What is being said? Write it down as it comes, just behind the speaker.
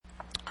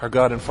Our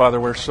God and Father,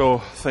 we're so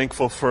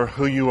thankful for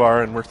who you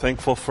are, and we're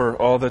thankful for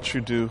all that you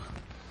do.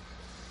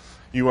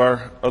 You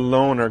are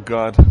alone, our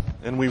God,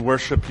 and we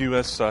worship you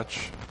as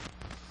such.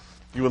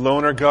 You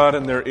alone are God,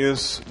 and there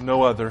is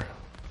no other.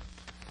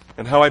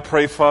 And how I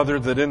pray, Father,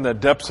 that in the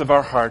depths of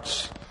our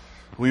hearts,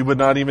 we would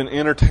not even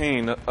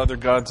entertain other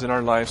gods in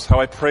our lives. How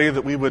I pray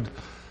that we would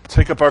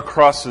take up our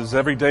crosses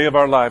every day of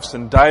our lives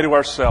and die to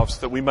ourselves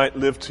that we might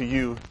live to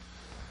you.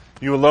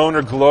 You alone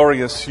are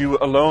glorious. You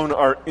alone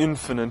are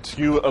infinite.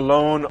 You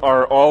alone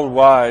are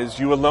all-wise.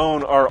 You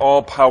alone are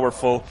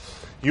all-powerful.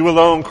 You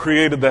alone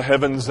created the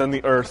heavens and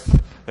the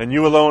earth. And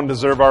you alone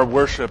deserve our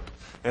worship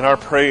and our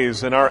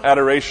praise and our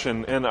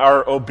adoration and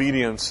our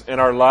obedience and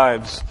our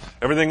lives.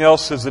 Everything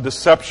else is a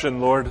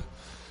deception, Lord.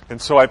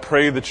 And so I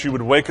pray that you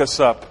would wake us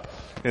up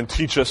and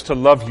teach us to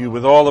love you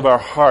with all of our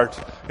heart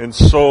and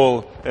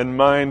soul and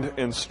mind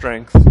and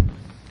strength.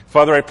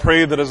 Father, I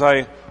pray that as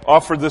I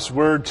offer this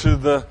word to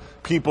the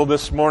people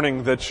this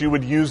morning, that you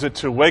would use it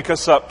to wake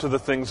us up to the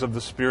things of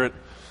the Spirit.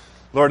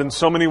 Lord, in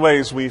so many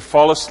ways we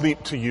fall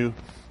asleep to you,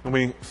 and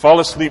we fall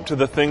asleep to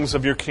the things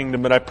of your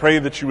kingdom. But I pray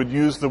that you would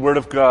use the Word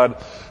of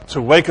God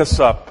to wake us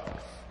up.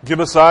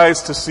 Give us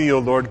eyes to see, O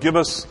Lord. Give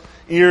us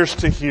ears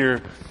to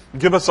hear.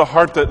 Give us a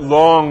heart that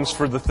longs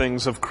for the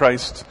things of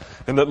Christ,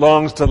 and that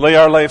longs to lay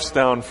our lives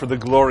down for the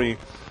glory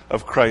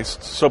of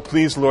Christ. So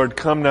please, Lord,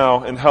 come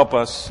now and help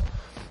us.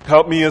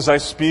 Help me as I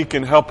speak,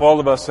 and help all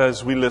of us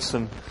as we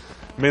listen.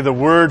 May the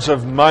words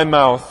of my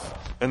mouth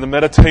and the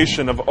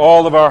meditation of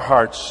all of our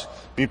hearts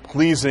be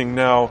pleasing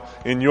now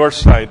in your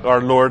sight,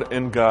 our Lord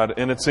and God.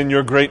 And it's in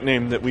your great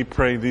name that we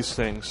pray these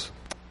things.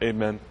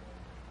 Amen.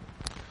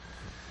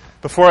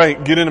 Before I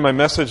get into my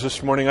message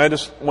this morning, I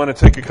just want to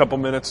take a couple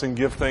minutes and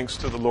give thanks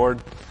to the Lord.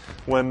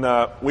 When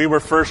we were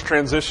first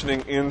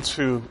transitioning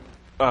into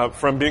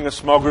from being a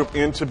small group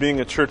into being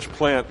a church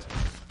plant,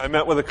 I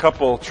met with a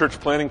couple church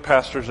planting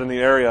pastors in the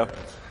area.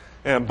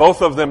 And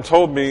both of them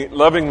told me,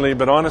 lovingly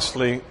but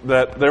honestly,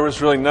 that there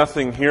was really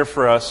nothing here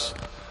for us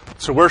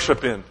to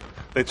worship in.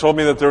 They told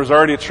me that there was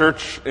already a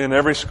church in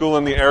every school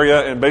in the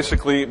area, and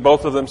basically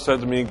both of them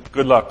said to me,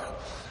 good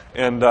luck,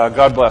 and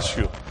God bless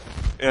you.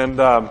 And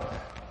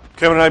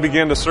Kevin and I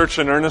began to search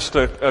in earnest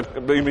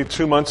maybe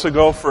 2 months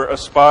ago for a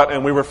spot,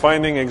 and we were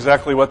finding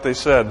exactly what they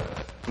said,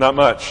 not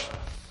much.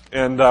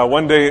 And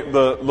one day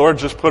the Lord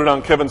just put it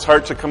on Kevin's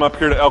heart to come up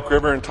here to Elk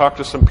River and talk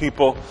to some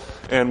people.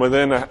 And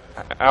within an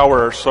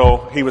hour or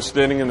so, he was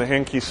standing in the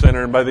Hankey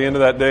Center. And by the end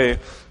of that day,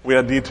 we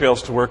had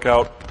details to work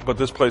out, but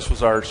this place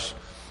was ours.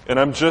 And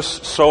I'm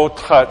just so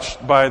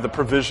touched by the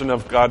provision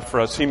of God for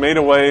us. He made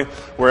a way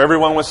where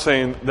everyone was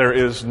saying there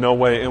is no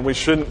way. And we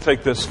shouldn't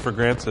take this for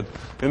granted.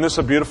 Isn't this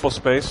a beautiful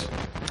space?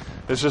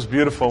 It's just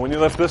beautiful. When you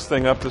lift this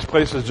thing up, this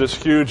place is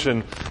just huge.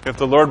 And if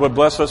the Lord would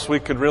bless us, we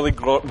could really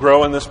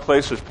grow in this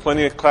place. There's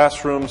plenty of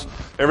classrooms.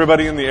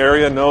 Everybody in the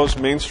area knows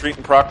Main Street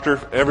and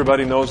Proctor.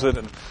 Everybody knows it.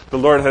 And the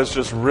Lord has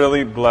just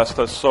really blessed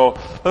us. So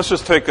let's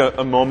just take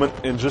a moment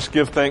and just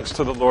give thanks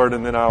to the Lord,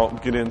 and then I'll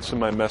get into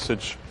my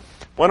message.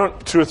 Why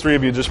don't 2 or 3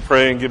 of you just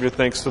pray and give your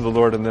thanks to the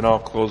Lord, and then I'll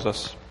close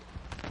us.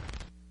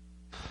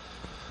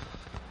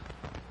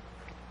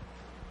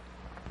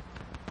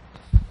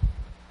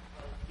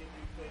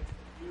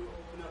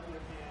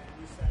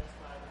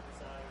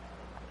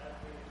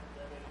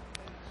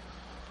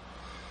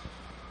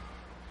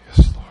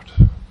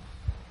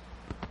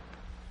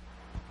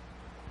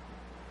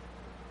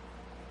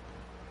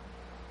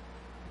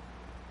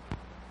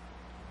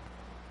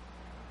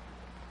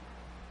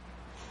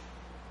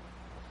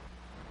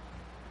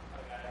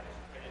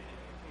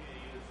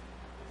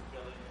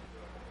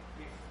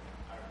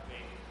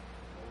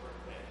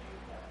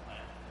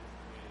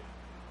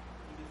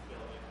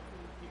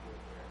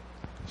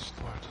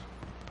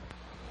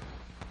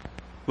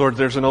 Lord,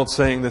 there's an old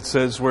saying that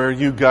says, where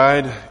you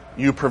guide,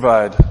 you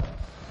provide.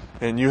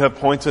 And you have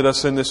pointed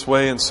us in this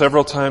way, and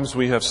several times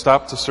we have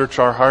stopped to search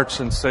our hearts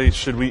and say,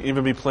 should we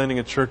even be planting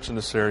a church in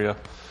this area?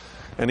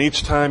 And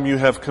each time you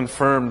have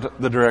confirmed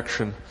the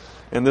direction.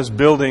 And this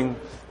building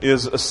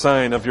is a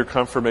sign of your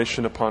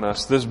confirmation upon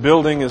us. This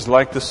building is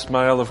like the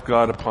smile of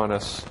God upon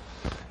us.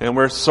 And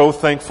we're so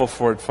thankful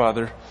for it,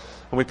 Father.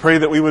 And we pray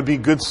that we would be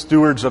good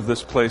stewards of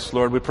this place,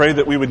 Lord. We pray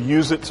that we would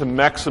use it to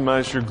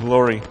maximize your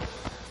glory.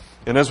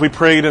 And as we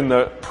prayed in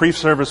the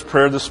pre-service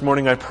prayer this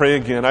morning, I pray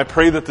again. I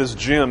pray that this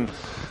gym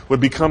would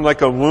become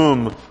like a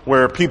womb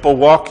where people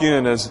walk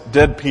in as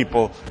dead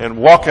people and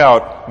walk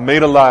out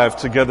made alive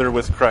together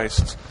with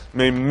Christ.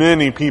 May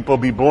many people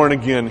be born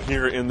again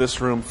here in this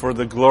room for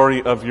the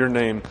glory of your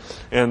name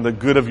and the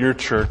good of your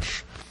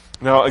church.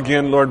 Now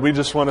again, Lord, we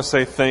just want to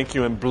say thank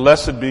you and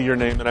blessed be your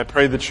name. And I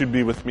pray that you'd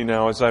be with me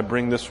now as I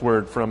bring this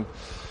word from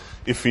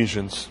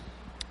Ephesians.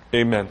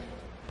 Amen.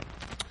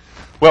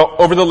 Well,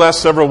 over the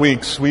last several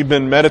weeks, we've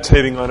been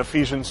meditating on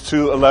Ephesians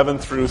 2:11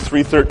 through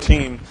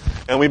 3:13,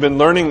 and we've been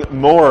learning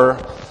more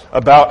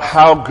about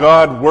how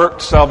God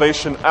worked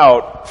salvation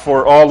out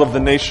for all of the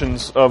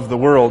nations of the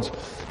world.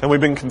 And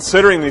we've been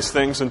considering these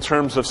things in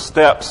terms of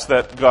steps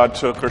that God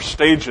took, or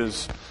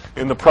stages,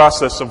 in the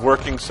process of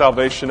working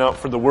salvation out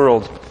for the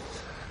world.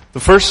 The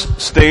first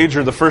stage,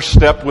 or the first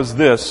step, was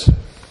this.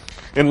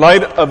 In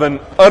light of an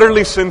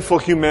utterly sinful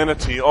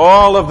humanity,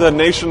 all of the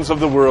nations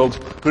of the world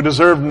who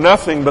deserved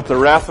nothing but the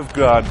wrath of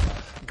God,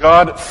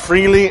 God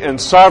freely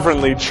and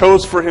sovereignly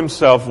chose for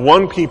himself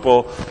one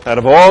people out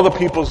of all the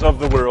peoples of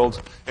the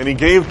world, and he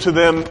gave to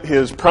them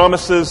his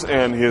promises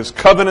and his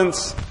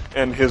covenants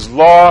and his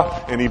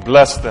law, and he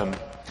blessed them.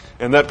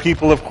 And that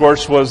people, of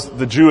course, was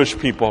the Jewish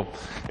people.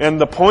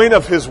 And the point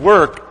of his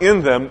work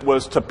in them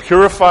was to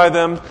purify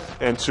them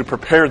and to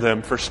prepare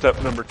them for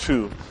step number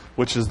 2,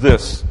 which is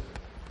this.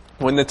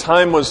 When the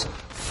time was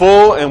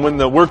full and when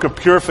the work of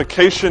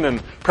purification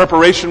and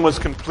preparation was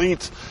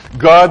complete,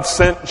 God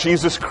sent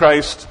Jesus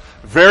Christ,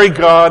 very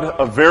God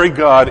of very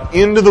God,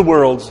 into the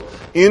world,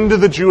 into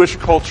the Jewish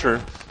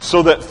culture,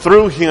 so that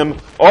through him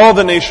all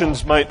the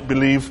nations might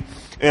believe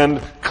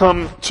and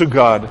come to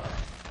God.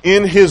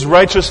 In his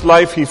righteous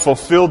life he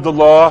fulfilled the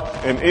law,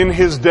 and in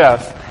his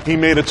death he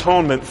made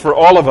atonement for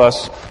all of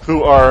us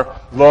who are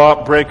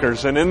law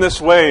breakers. And in this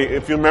way,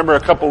 if you remember a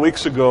couple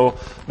weeks ago,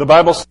 the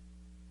Bible says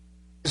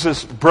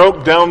Jesus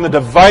broke down the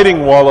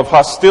dividing wall of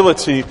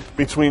hostility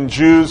between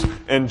Jews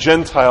and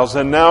Gentiles.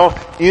 And now,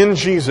 in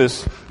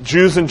Jesus,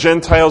 Jews and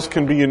Gentiles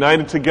can be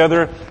united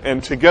together,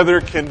 and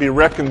together can be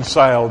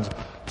reconciled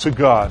to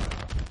God.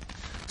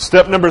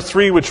 Step number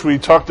 3, which we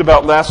talked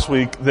about last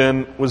week,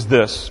 then, was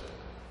this.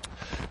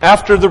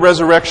 After the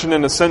resurrection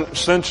and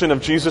ascension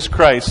of Jesus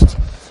Christ,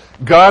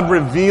 God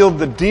revealed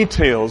the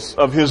details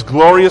of his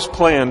glorious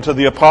plan to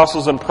the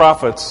apostles and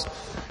prophets,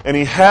 and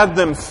he had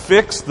them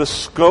fix the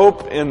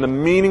scope and the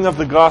meaning of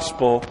the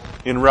gospel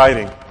in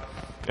writing.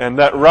 And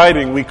that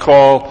writing we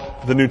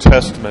call the New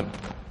Testament.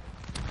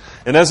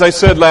 And as I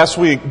said last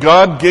week,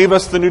 God gave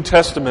us the New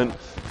Testament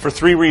for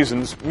 3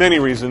 reasons, many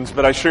reasons,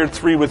 but I shared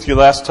 3 with you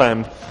last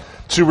time.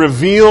 To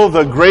reveal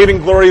the great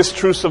and glorious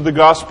truths of the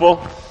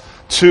gospel,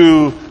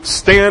 to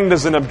stand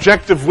as an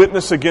objective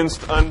witness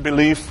against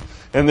unbelief,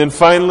 and then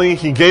finally,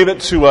 he gave it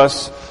to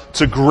us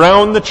to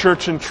ground the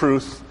church in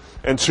truth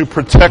and to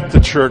protect the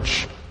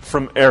church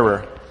from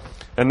error.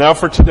 And now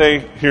for today,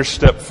 here's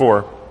step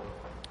 4.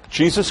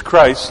 Jesus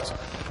Christ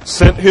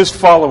sent his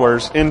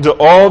followers into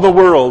all the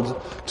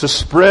world to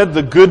spread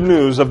the good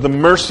news of the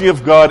mercy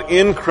of God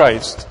in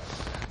Christ,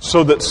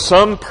 so that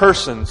some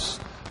persons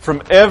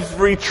from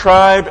every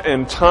tribe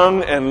and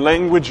tongue and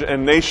language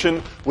and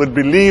nation would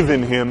believe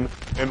in him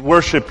and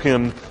worship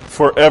him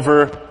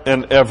forever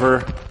and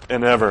ever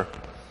and ever.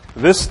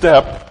 This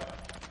step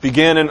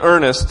began in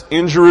earnest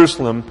in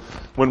Jerusalem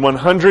when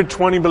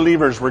 120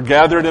 believers were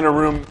gathered in a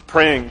room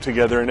praying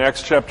together in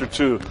Acts chapter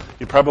 2.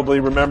 You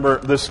probably remember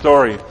this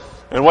story.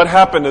 And what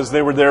happened as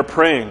they were there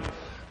praying?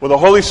 Well, the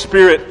Holy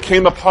Spirit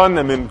came upon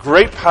them in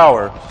great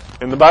power.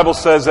 And the Bible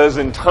says, as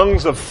in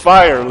tongues of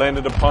fire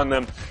landed upon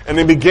them. And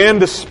they began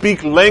to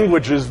speak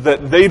languages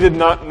that they did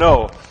not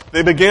know.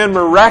 They began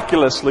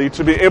miraculously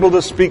to be able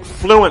to speak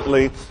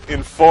fluently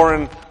in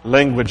foreign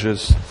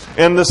languages.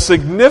 And the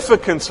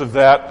significance of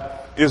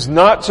that is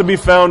not to be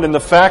found in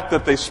the fact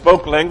that they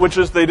spoke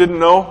languages they didn't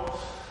know,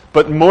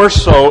 but more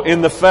so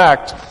in the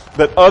fact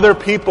that other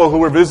people who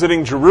were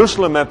visiting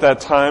Jerusalem at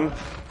that time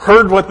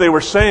heard what they were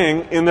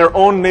saying in their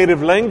own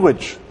native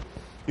language.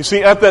 You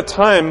see, at that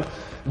time,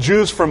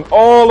 Jews from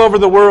all over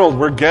the world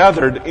were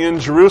gathered in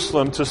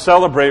Jerusalem to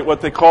celebrate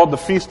what they called the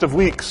Feast of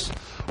Weeks,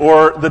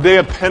 or the Day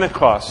of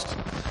Pentecost.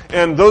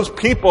 And those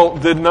people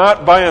did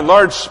not, by and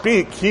large,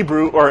 speak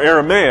Hebrew or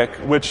Aramaic,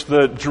 which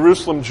the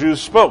Jerusalem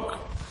Jews spoke.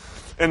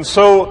 And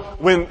so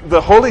when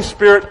the Holy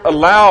Spirit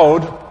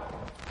allowed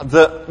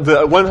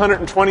the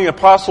 120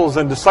 apostles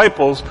and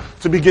disciples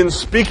to begin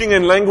speaking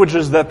in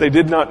languages that they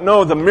did not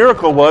know, the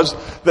miracle was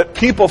that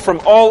people from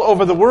all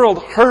over the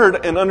world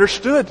heard and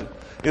understood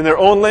in their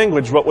own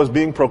language what was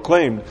being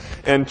proclaimed.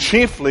 And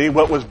chiefly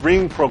what was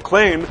being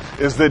proclaimed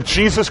is that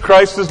Jesus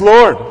Christ is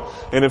Lord.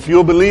 And if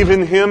you'll believe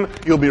in him,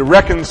 you'll be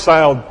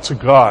reconciled to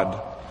God.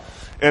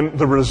 And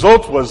the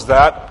result was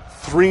that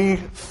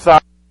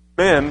 3,000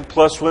 men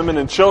plus women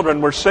and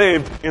children were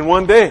saved in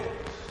one day.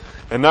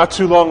 And not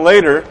too long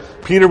later,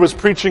 Peter was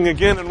preaching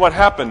again, and what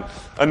happened?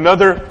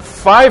 Another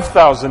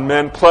 5,000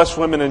 men plus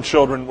women and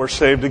children were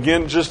saved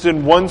again just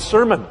in one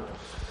sermon.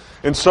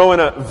 And so in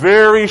a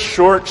very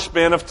short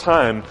span of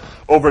time,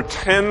 over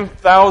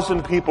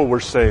 10,000 people were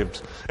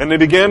saved. And they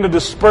began to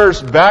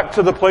disperse back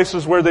to the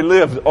places where they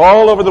lived,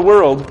 all over the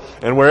world,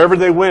 and wherever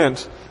they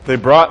went, they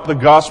brought the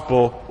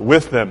gospel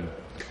with them.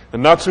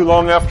 And not too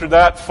long after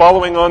that,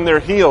 following on their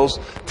heels,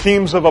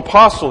 teams of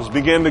apostles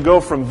began to go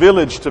from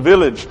village to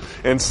village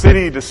and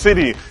city to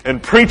city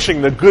and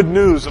preaching the good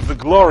news of the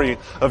glory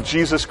of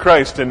Jesus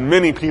Christ. And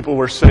many people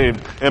were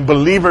saved, and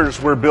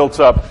believers were built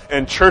up,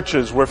 and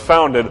churches were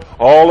founded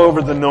all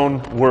over the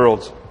known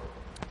world.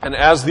 And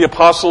as the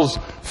apostles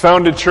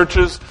founded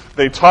churches,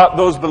 they taught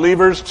those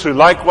believers to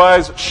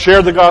likewise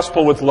share the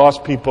gospel with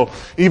lost people.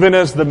 Even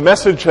as the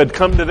message had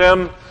come to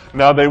them,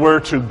 now they were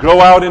to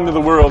go out into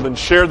the world and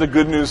share the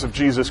good news of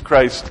Jesus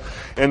Christ.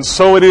 And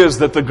so it is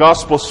that the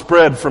gospel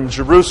spread from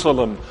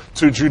Jerusalem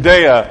to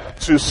Judea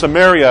to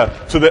Samaria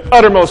to the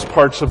uttermost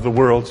parts of the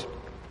world.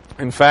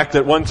 In fact,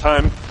 at one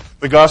time,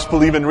 The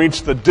gospel even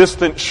reached the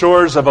distant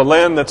shores of a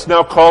land that's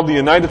now called the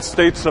United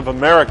States of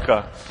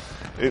America.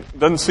 It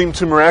doesn't seem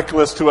too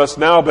miraculous to us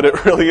now, but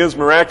it really is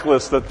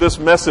miraculous that this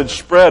message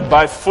spread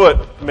by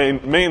foot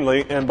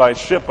mainly, and by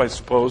ship, I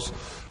suppose,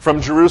 from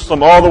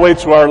Jerusalem all the way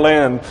to our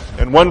land.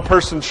 And one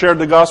person shared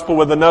the gospel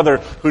with another,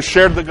 who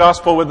shared the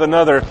gospel with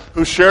another,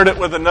 who shared it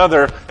with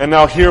another, and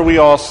now here we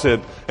all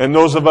sit. And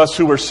those of us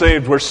who were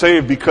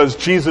saved because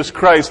Jesus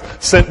Christ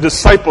sent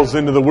disciples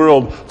into the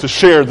world to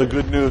share the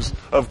good news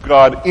of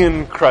God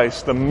in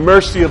Christ, the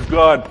mercy of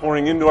God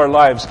pouring into our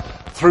lives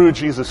through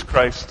Jesus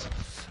Christ.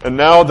 And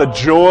now the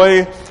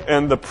joy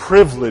and the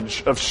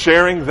privilege of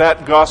sharing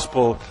that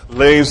gospel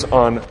lays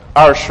on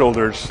our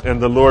shoulders,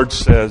 and the Lord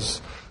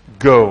says,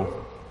 go.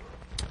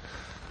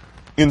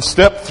 In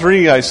step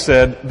 3, I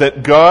said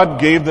that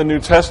God gave the New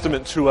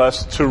Testament to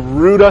us to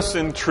root us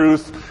in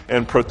truth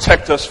and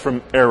protect us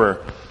from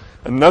error.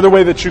 Another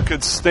way that you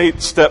could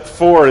state step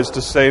 4 is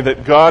to say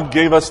that God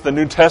gave us the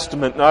New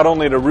Testament not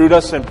only to root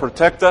us and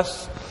protect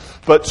us,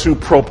 but to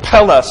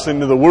propel us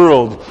into the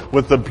world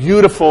with the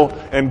beautiful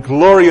and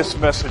glorious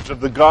message of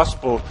the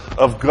gospel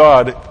of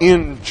God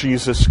in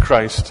Jesus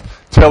Christ,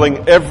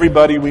 telling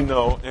everybody we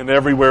know and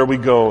everywhere we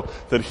go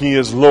that He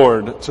is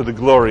Lord to the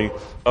glory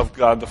of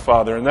God the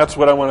Father. And that's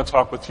what I want to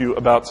talk with you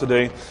about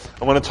today.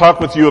 I want to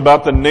talk with you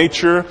about the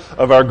nature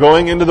of our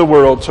going into the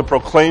world to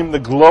proclaim the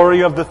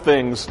glory of the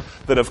things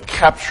that have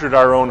captured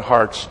our own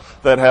hearts,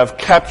 that have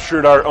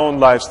captured our own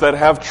lives, that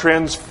have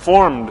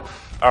transformed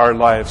our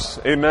lives.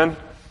 Amen?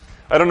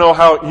 I don't know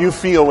how you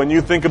feel when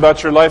you think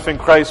about your life in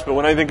Christ, but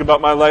when I think about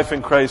my life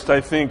in Christ,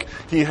 I think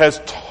He has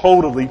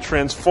totally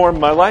transformed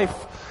my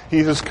life. He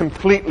has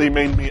completely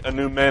made me a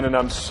new man, and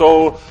I'm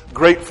so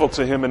grateful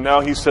to Him. And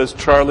now He says,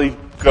 Charlie,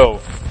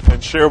 go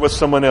and share with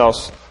someone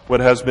else what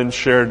has been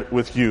shared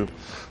with you.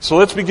 So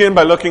let's begin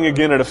by looking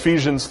again at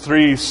Ephesians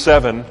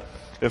 3:7.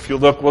 If you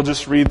look, we'll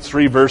just read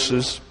 3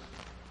 verses.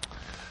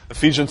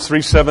 Ephesians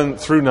 3:7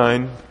 through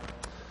 9.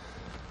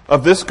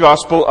 Of this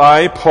gospel,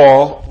 I,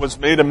 Paul, was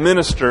made a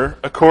minister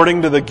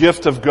according to the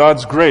gift of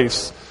God's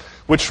grace,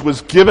 which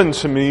was given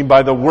to me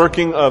by the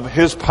working of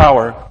His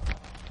power.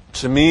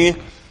 To me,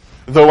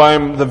 though I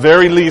am the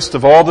very least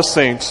of all the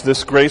saints,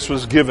 this grace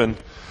was given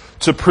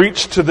to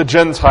preach to the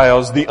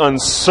Gentiles the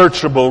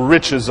unsearchable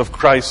riches of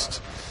Christ,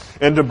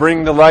 and to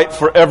bring to light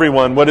for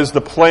everyone what is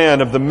the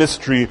plan of the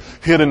mystery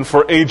hidden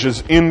for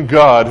ages in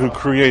God who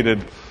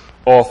created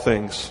all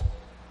things.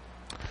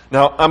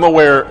 Now, I'm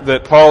aware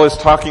that Paul is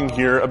talking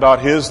here about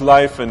his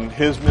life and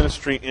his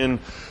ministry in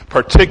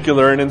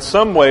particular, and in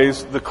some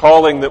ways, the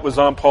calling that was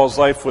on Paul's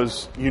life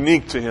was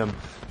unique to him.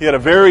 He had a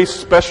very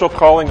special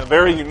calling, a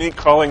very unique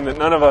calling that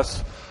none of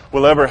us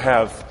will ever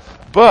have.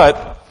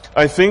 But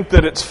I think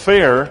that it's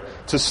fair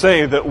to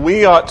say that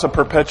we ought to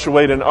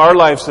perpetuate in our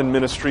lives and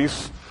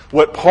ministries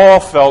what Paul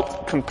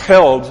felt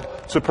compelled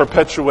to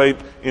perpetuate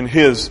in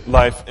his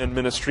life and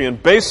ministry.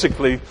 And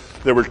basically,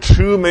 there were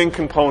 2 main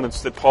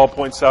components that Paul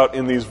points out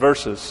in these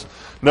verses.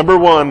 Number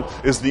 1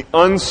 is the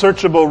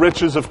unsearchable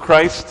riches of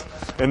Christ,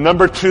 and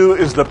number 2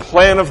 is the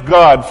plan of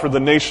God for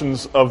the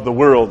nations of the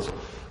world.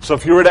 So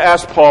if you were to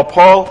ask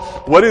Paul,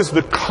 what is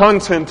the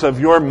content of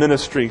your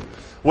ministry?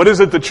 What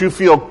is it that you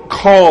feel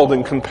called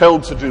and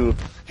compelled to do?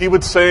 He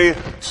would say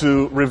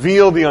to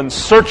reveal the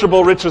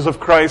unsearchable riches of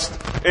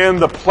Christ and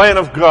the plan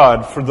of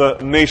God for the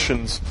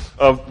nations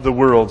of the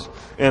world.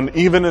 And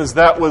even as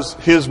that was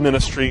his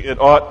ministry, it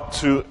ought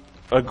to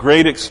a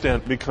great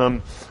extent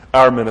become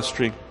our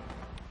ministry.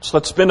 So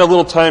let's spend a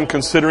little time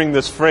considering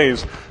this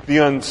phrase, the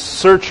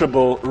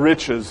unsearchable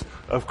riches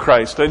of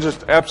Christ. I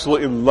just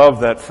absolutely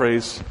love that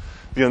phrase,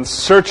 the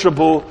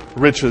unsearchable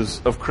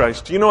riches of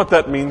Christ. Do you know what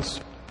that means?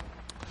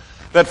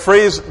 That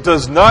phrase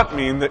does not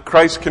mean that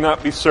Christ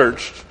cannot be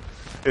searched.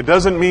 It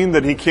doesn't mean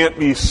that He can't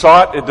be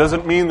sought. It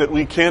doesn't mean that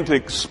we can't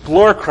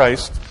explore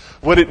Christ.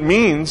 What it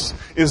means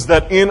is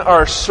that in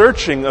our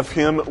searching of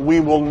Him,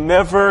 we will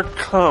never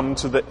come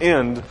to the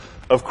end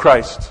of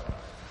Christ.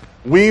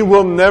 We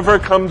will never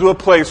come to a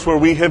place where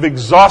we have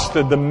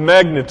exhausted the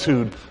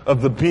magnitude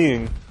of the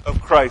being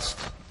of Christ.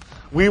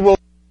 We will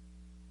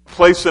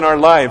place in our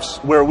lives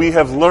where we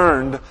have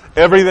learned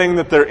everything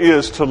that there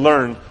is to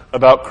learn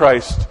about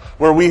Christ,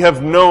 where we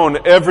have known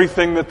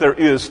everything that there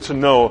is to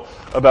know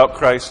about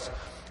Christ.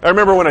 I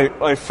remember when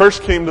I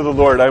first came to the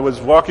Lord, I was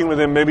walking with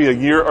Him maybe a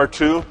year or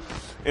 2,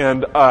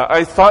 and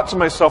I thought to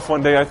myself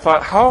one day,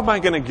 how am I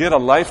going to get a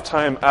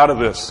lifetime out of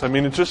this? I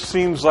mean, it just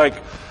seems like,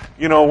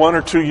 1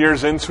 or 2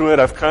 years into it,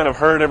 I've kind of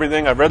heard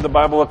everything. I've read the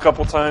Bible a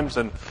couple times,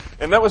 and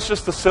that was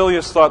just the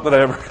silliest thought that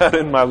I ever had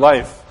in my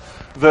life.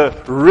 The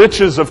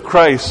riches of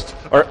Christ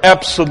are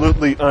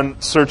absolutely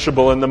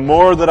unsearchable, and the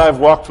more that I've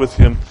walked with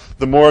Him,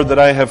 the more that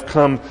I have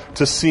come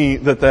to see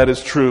that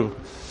is true.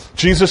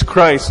 Jesus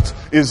Christ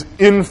is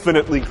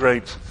infinitely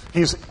great.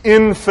 He's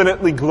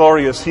infinitely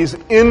glorious. He's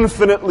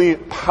infinitely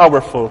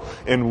powerful.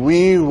 And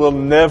we will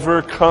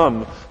never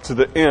come to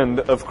the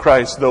end of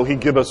Christ, though He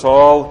give us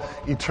all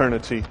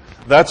eternity.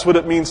 That's what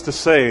it means to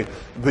say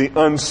the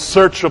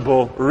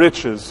unsearchable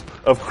riches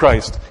of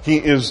Christ. He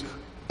is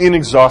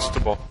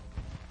inexhaustible.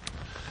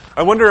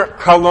 I wonder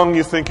how long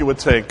you think it would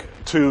take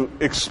to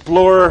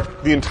explore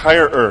the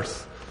entire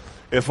earth.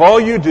 If all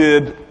you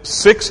did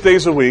 6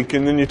 days a week,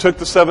 and then you took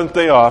the 7th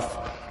day off,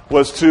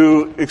 was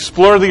to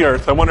explore the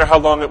earth, I wonder how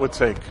long it would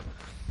take.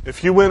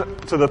 If you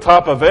went to the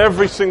top of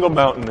every single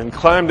mountain and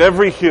climbed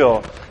every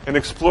hill and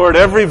explored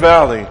every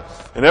valley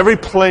and every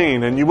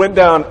plain, and you went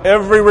down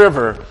every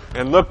river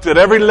and looked at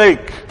every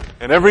lake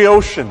and every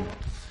ocean,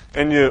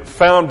 and you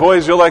found,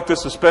 boys, you'll like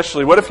this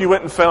especially, what if you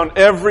went and found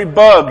every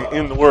bug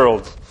in the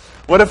world?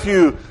 What if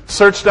you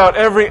searched out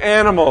every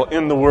animal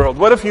in the world?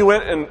 What if you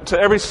went to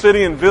every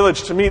city and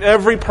village to meet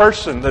every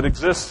person that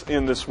exists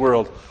in this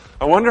world?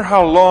 I wonder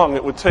how long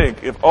it would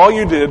take if all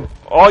you did,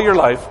 all your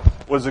life,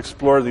 was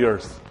explore the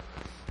earth.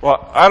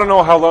 Well, I don't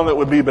know how long it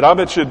would be, but I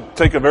bet it'd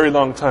take a very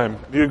long time.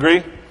 Do you agree?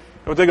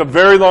 It would take a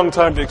very long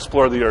time to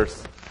explore the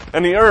earth.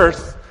 And the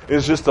earth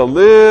is just a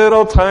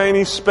little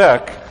tiny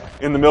speck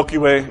in the Milky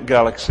Way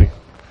galaxy.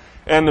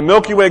 And the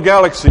Milky Way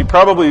galaxy,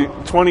 probably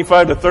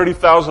 25 to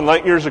 30,000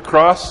 light years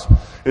across,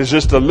 is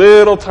just a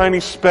little tiny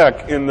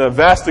speck in the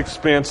vast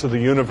expanse of the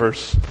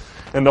universe.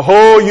 And the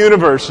whole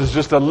universe is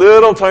just a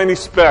little tiny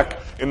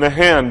speck in the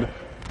hand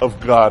of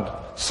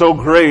God. So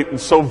great and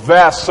so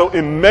vast, so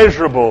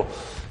immeasurable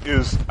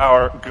is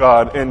our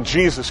God. And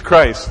Jesus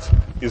Christ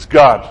is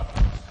God.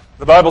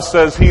 The Bible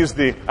says He's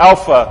the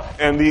Alpha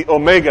and the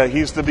Omega.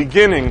 He's the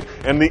beginning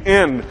and the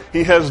end.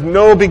 He has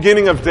no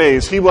beginning of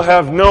days. He will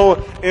have no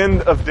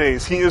end of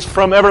days. He is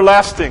from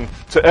everlasting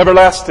to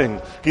everlasting.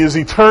 He is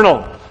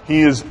eternal. He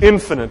is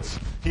infinite.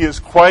 He is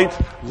quite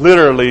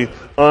literally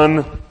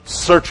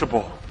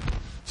unsearchable.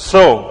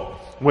 So,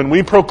 when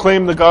we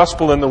proclaim the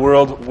gospel in the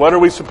world, what are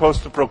we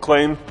supposed to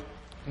proclaim?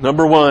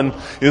 Number one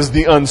is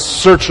the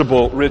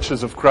unsearchable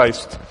riches of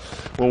Christ.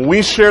 When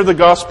we share the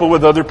gospel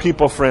with other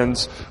people,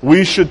 friends,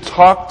 we should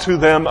talk to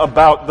them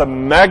about the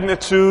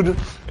magnitude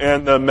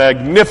and the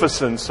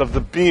magnificence of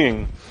the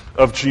being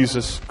of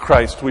Jesus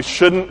Christ. We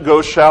shouldn't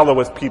go shallow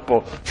with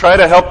people. Try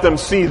to help them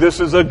see this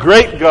is a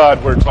great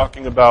God we're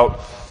talking about.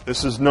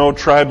 This is no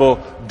tribal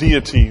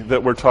deity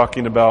that we're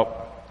talking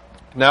about.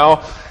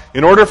 Now,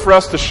 in order for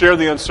us to share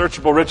the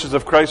unsearchable riches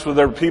of Christ with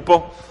other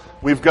people,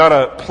 we've got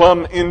to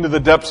plumb into the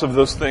depths of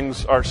those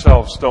things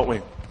ourselves, don't we?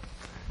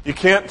 You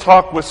can't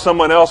talk with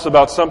someone else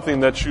about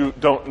something that you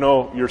don't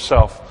know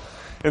yourself.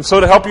 And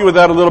so to help you with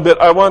that a little bit,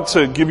 I want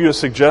to give you a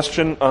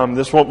suggestion.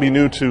 This won't be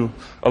new to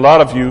a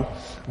lot of you,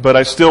 but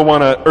I still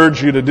want to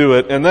urge you to do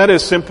it. And that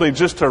is simply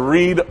just to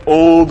read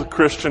old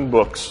Christian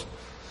books.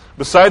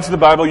 Besides the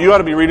Bible, you ought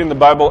to be reading the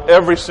Bible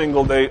every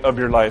single day of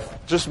your life.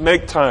 Just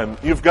make time.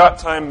 You've got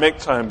time, make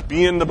time.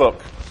 Be in the book.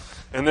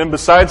 And then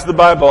besides the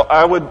Bible,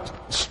 I would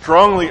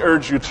strongly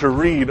urge you to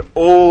read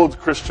old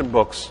Christian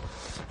books,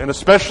 and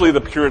especially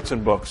the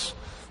Puritan books.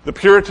 The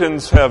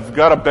Puritans have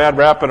got a bad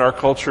rap in our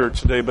culture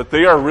today, but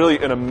they are really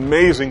an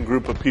amazing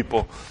group of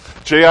people.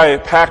 J.I.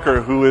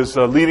 Packer, who is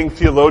a leading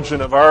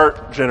theologian of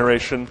our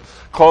generation,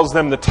 calls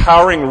them the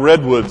towering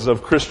redwoods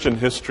of Christian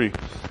history.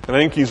 And I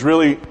think he's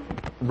really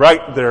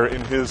right there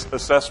in his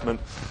assessment.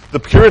 The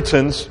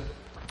Puritans,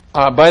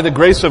 by the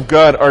grace of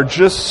God, are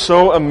just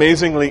so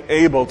amazingly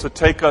able to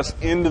take us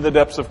into the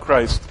depths of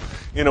Christ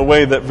in a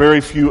way that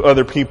very few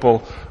other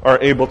people are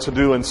able to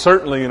do, and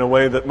certainly in a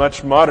way that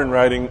much modern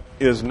writing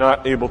is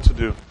not able to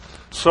do.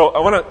 So I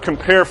want to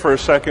compare for a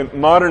second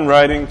modern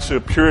writing to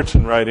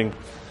Puritan writing.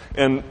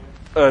 And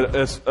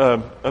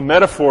a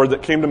metaphor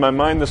that came to my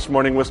mind this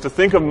morning was to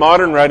think of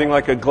modern writing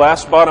like a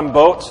glass-bottom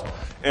boat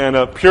and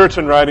a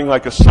Puritan writing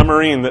like a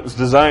submarine that's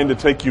designed to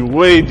take you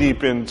way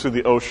deep into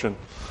the ocean.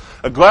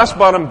 A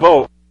glass-bottom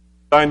boat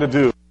is designed to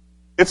do.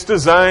 It's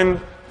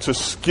designed to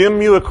skim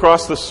you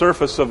across the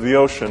surface of the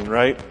ocean,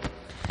 right?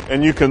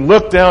 And you can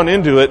look down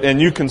into it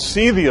and you can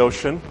see the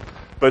ocean,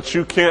 but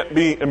you can't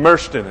be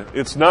immersed in it.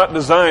 It's not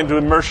designed to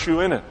immerse you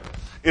in it.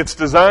 It's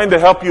designed to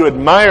help you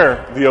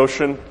admire the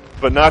ocean,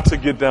 but not to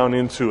get down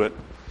into it.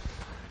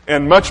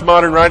 And much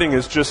modern writing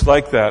is just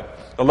like that.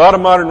 A lot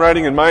of modern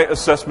writing, in my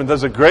assessment,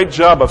 does a great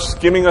job of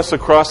skimming us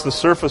across the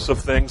surface of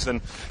things,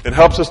 and it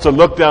helps us to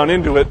look down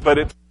into it, but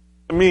it's,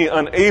 to me,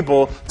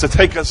 unable to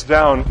take us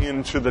down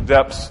into the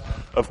depths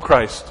of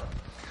Christ.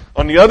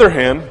 On the other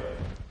hand,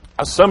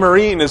 a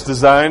submarine is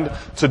designed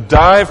to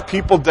dive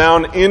people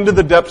down into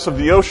the depths of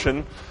the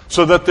ocean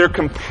so that they're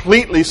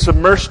completely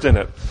submersed in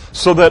it,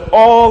 so that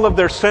all of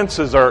their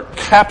senses are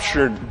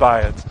captured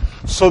by it,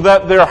 so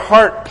that their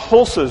heart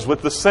pulses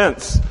with the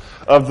sense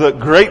of the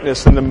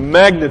greatness and the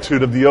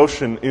magnitude of the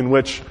ocean in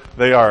which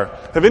they are.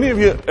 Have any of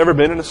you ever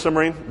been in a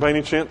submarine by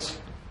any chance?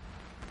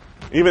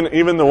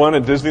 Even the one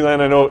at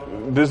Disneyland. I know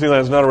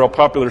Disneyland's not a real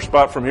popular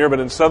spot from here,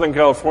 but in Southern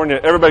California,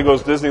 everybody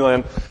goes to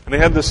Disneyland, and they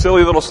have this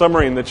silly little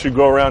submarine that you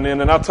go around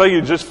in, and I'll tell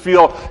you, just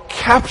feel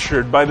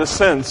captured by the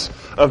sense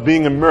of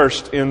being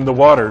immersed in the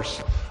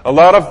waters. A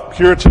lot of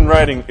Puritan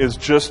writing is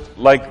just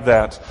like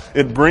that.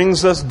 It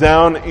brings us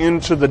down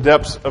into the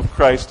depths of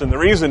Christ, and the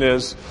reason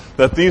is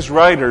that these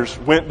writers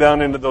went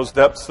down into those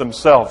depths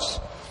themselves.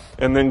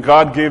 And then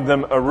God gave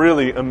them a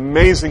really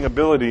amazing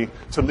ability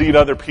to lead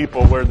other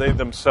people where they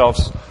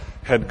themselves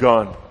had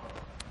gone.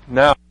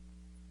 Now,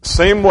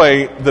 same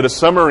way that a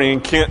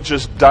submarine can't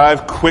just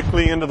dive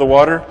quickly into the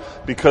water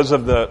because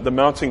of the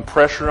mounting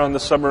pressure on the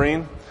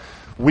submarine,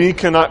 we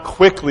cannot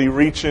quickly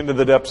reach into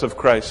the depths of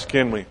Christ,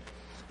 can we?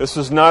 This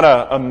is not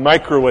a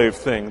microwave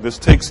thing. This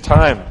takes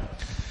time.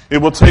 It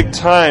will take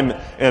time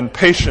and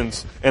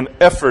patience and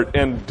effort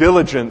and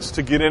diligence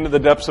to get into the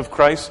depths of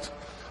Christ.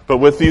 But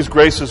with these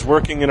graces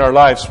working in our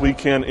lives, we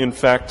can, in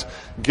fact,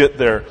 get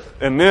there.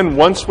 And then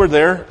once we're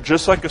there,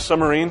 just like a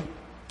submarine,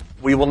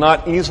 we will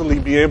not easily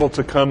be able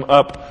to come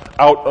up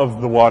out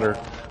of the water.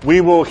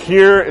 We will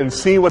hear and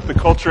see what the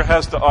culture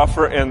has to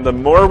offer, and the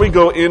more we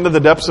go into the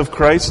depths of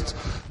Christ,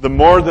 the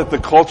more that the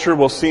culture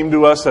will seem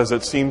to us as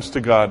it seems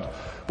to God,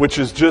 which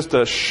is just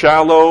a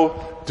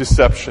shallow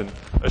deception,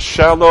 a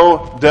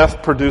shallow,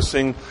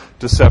 death-producing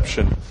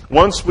deception.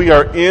 Once we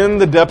are in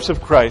the depths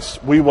of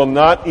Christ, we will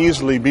not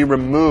easily be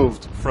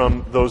removed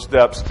from those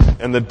depths,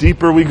 and the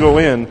deeper we go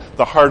in,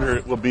 the harder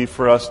it will be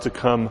for us to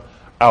come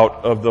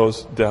out of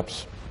those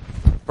depths.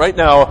 Right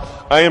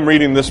now, I am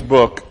reading this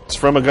book. It's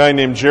from a guy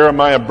named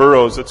Jeremiah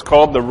Burroughs. It's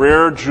called The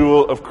Rare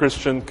Jewel of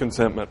Christian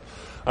Contentment.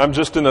 I'm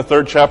just in the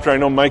 3rd chapter. I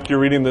know, Mike, you're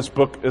reading this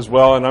book as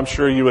well, and I'm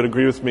sure you would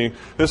agree with me.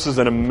 This is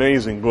an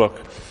amazing book.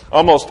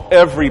 Almost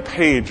every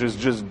page is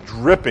just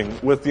dripping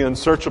with the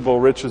unsearchable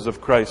riches of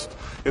Christ.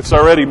 It's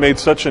already made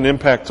such an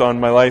impact on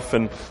my life,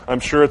 and I'm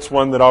sure it's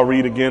one that I'll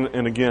read again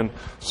and again.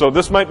 So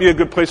this might be a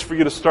good place for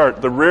you to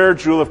start. The Rare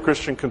Jewel of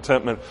Christian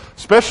Contentment.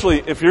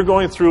 Especially if you're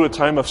going through a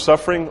time of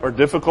suffering or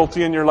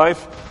difficulty in your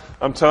life.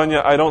 I'm telling you,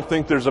 I don't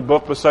think there's a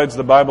book besides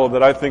the Bible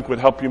that I think would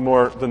help you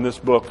more than this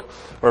book.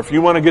 Or if you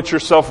want to get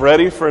yourself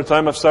ready for a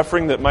time of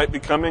suffering that might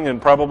be coming,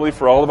 and probably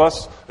for all of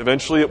us,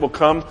 eventually it will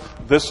come,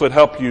 this would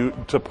help you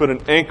to put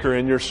an anchor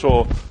in your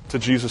soul to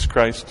Jesus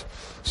Christ.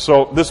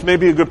 So this may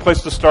be a good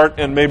place to start,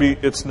 and maybe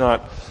it's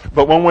not.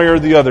 But one way or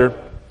the other,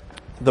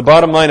 the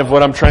bottom line of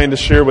what I'm trying to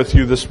share with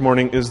you this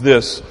morning is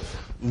this.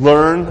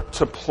 Learn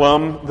to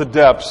plumb the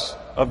depths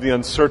of the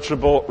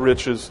unsearchable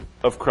riches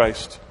of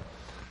Christ.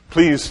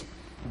 Please,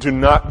 do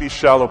not be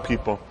shallow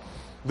people.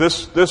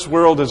 This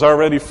world is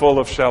already full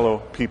of shallow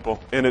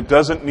people, and it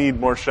doesn't need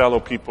more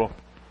shallow people.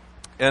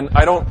 And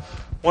I don't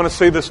want to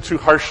say this too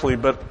harshly,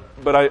 but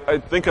I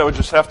think I would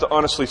just have to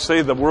honestly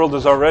say the world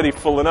is already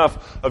full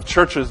enough of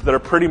churches that are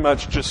pretty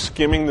much just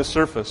skimming the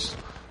surface.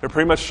 They're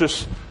pretty much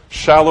just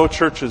shallow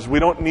churches. We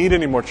don't need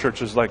any more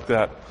churches like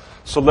that.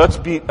 So let's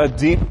be a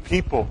deep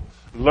people.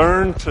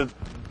 Learn to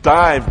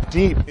dive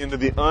deep into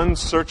the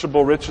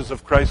unsearchable riches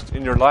of Christ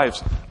in your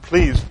lives.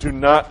 Please do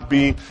not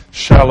be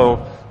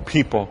shallow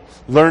people.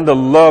 Learn to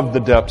love the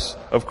depths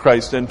of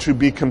Christ and to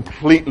be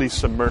completely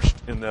submerged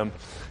in them.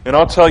 And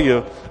I'll tell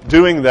you,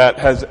 doing that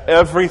has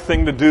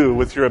everything to do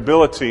with your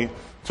ability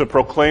to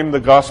proclaim the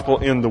gospel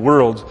in the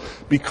world,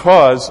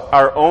 because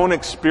our own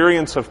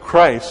experience of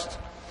Christ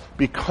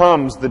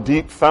becomes the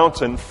deep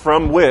fountain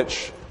from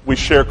which we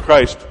share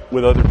Christ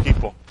with other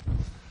people.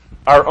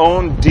 Our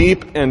own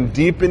deep and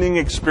deepening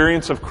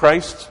experience of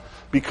Christ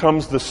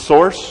becomes the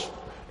source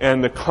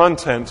and the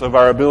content of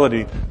our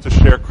ability to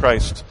share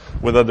Christ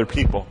with other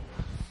people.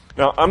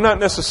 Now, I'm not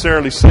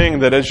necessarily saying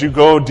that as you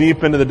go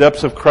deep into the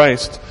depths of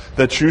Christ,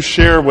 that you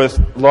share with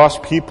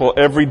lost people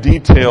every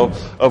detail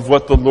of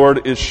what the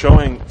Lord is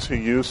showing to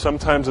you.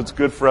 Sometimes it's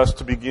good for us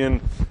to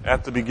begin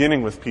at the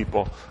beginning with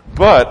people.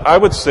 But I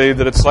would say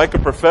that it's like a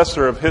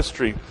professor of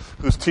history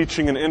who's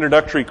teaching an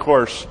introductory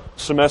course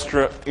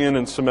semester in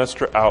and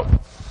semester out.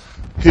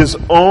 His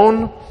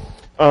own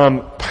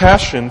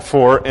passion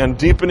for and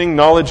deepening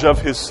knowledge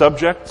of his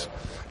subject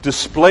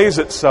displays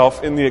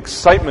itself in the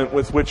excitement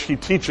with which he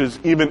teaches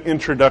even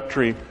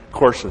introductory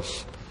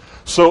courses.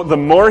 So the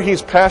more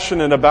he's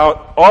passionate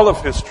about all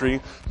of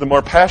history, the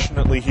more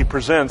passionately he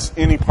presents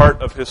any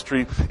part of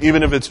history,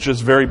 even if it's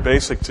just very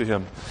basic to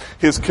him.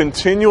 His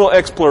continual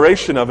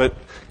exploration of it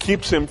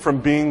keeps him from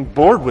being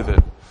bored with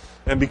it.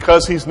 And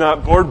because he's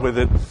not bored with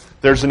it,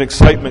 there's an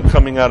excitement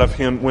coming out of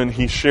him when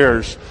he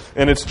shares.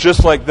 And it's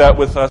just like that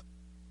with us.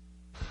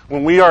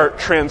 When we are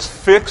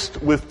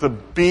transfixed with the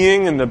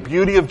being and the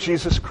beauty of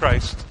Jesus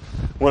Christ,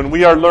 when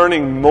we are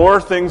learning more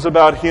things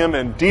about Him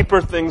and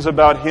deeper things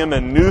about Him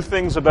and new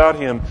things about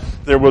Him,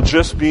 there will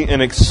just be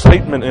an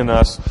excitement in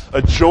us,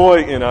 a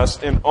joy in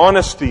us, an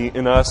honesty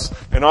in us,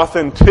 an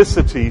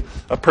authenticity,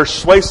 a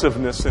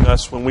persuasiveness in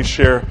us when we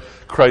share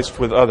Christ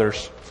with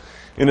others.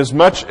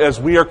 Inasmuch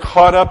as we are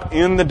caught up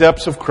in the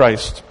depths of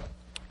Christ,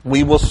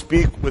 we will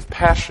speak with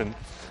passion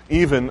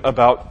even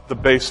about the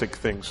basic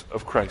things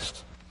of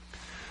Christ.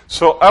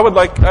 So I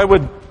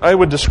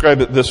would describe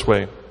it this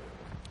way.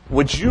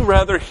 Would you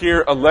rather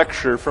hear a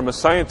lecture from a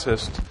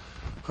scientist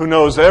who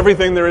knows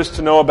everything there is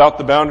to know about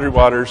the Boundary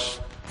Waters,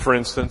 for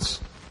instance,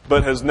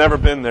 but has never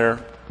been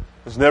there,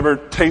 has never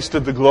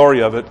tasted the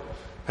glory of it,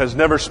 has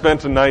never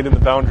spent a night in the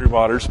Boundary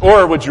Waters?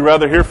 Or would you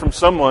rather hear from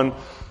someone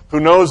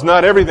who knows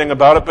not everything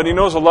about it, but he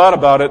knows a lot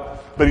about it,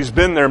 but he's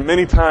been there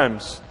many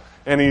times,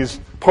 and he's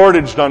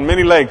portaged on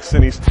many lakes,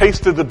 and he's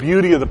tasted the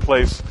beauty of the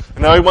place, and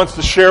now he wants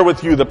to share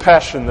with you the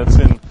passion that's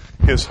in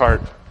his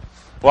heart?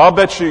 Well, I'll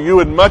bet you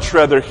would much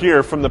rather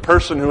hear from the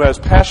person who has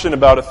passion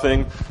about a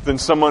thing than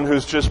someone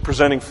who's just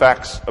presenting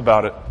facts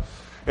about it.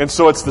 And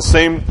so it's the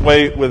same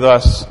way with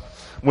us.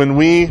 When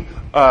we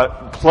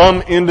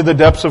plumb into the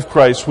depths of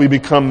Christ, we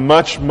become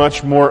much,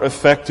 much more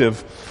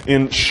effective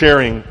in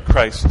sharing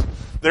Christ.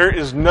 There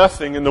is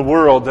nothing in the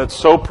world that's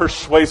so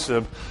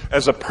persuasive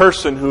as a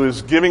person who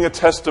is giving a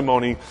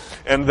testimony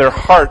and their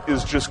heart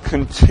is just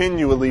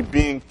continually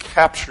being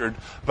captured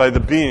by the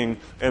being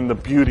and the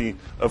beauty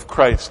of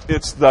Christ.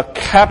 It's the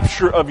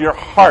capture of your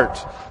heart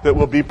that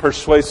will be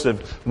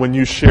persuasive when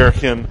you share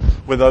Him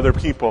with other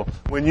people.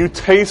 When you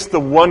taste the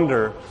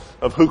wonder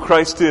of who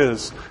Christ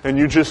is and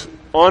you just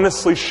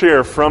honestly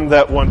share from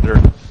that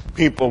wonder,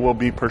 people will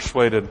be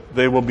persuaded.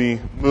 They will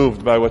be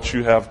moved by what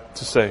you have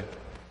to say.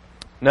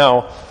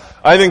 Now,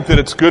 I think that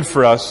it's good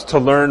for us to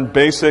learn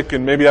basic,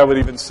 and maybe I would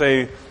even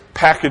say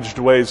packaged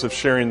ways of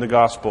sharing the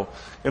gospel.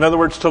 In other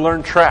words, to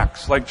learn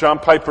tracts, like John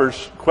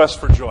Piper's Quest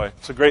for Joy.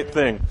 It's a great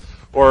thing.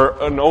 Or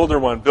an older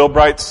one, Bill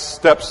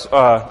Bright's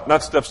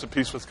not Steps to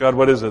Peace with God,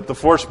 what is it? The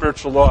Four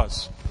Spiritual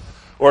Laws.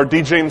 Or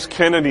D. James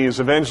Kennedy's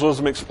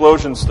Evangelism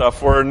Explosion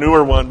stuff, or a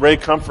newer one, Ray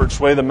Comfort's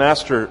Way the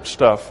Master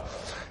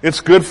stuff.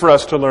 It's good for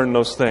us to learn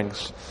those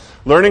things.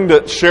 Learning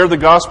to share the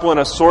gospel in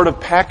a sort of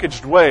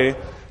packaged way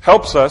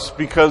helps us,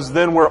 because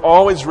then we're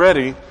always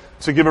ready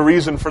to give a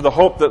reason for the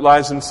hope that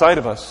lies inside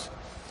of us.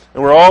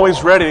 And we're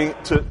always ready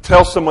to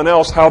tell someone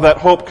else how that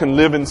hope can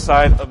live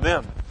inside of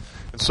them.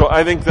 And so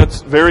I think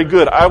that's very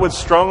good. I would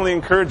strongly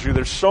encourage you,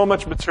 there's so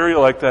much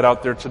material like that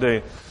out there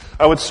today.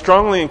 I would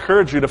strongly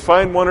encourage you to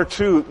find one or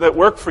two that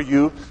work for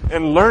you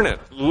and learn it.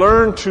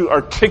 Learn to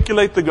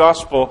articulate the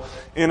gospel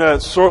in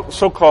a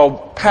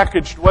so-called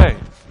packaged way.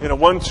 In a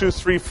 1, 2,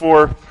 3,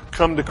 4,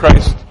 come to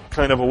Christ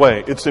kind of a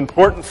way. It's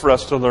important for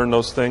us to learn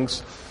those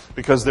things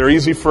because they're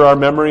easy for our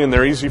memory and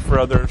they're easy for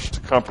others to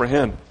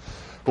comprehend.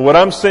 But what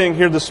I'm saying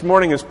here this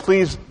morning is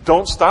please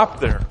don't stop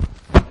there.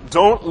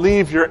 Don't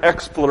leave your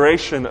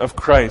exploration of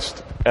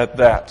Christ at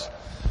that.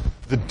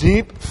 The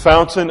deep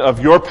fountain of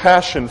your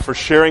passion for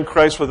sharing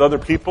Christ with other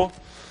people,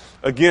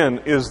 again,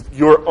 is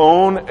your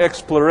own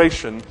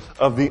exploration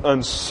of the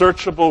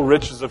unsearchable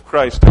riches of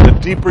Christ. And the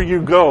deeper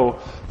you go,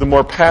 the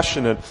more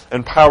passionate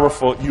and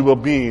powerful you will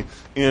be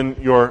in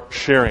your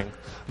sharing.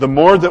 The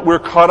more that we're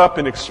caught up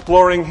in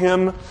exploring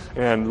Him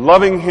and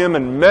loving Him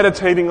and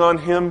meditating on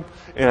Him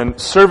and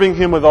serving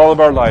Him with all of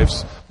our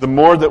lives, the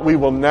more that we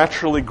will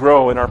naturally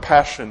grow in our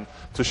passion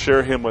to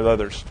share Him with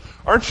others.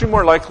 Aren't you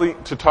more likely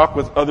to talk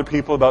with other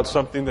people about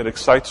something that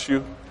excites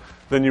you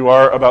than you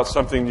are about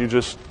something you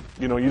just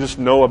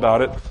know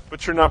about it,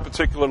 but you're not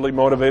particularly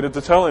motivated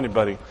to tell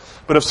anybody?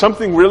 But if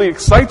something really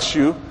excites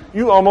you,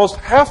 you almost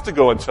have to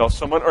go and tell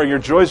someone, or your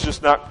joy is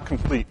just not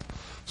complete.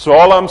 So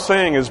all I'm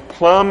saying is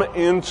plumb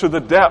into the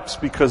depths,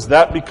 because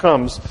that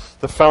becomes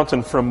the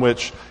fountain from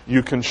which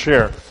you can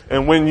share.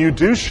 And when you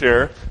do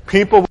share,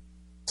 people will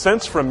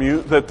sense from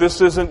you that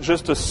this isn't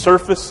just a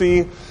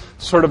surfacey,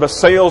 sort of a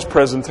sales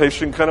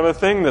presentation kind of a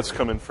thing that's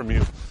coming from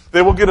you.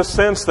 They will get a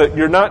sense that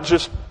you're not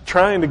just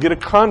trying to get a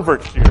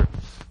convert here,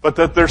 but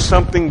that there's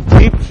something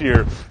deep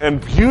here,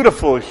 and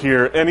beautiful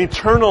here, and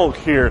eternal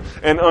here,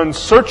 and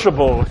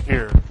unsearchable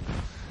here.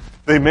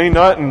 They may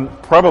not, and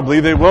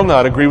probably they will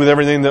not, agree with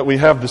everything that we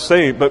have to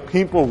say, but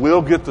people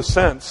will get the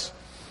sense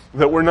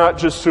that we're not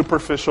just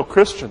superficial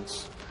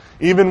Christians.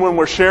 Even when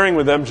we're sharing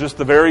with them just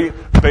the very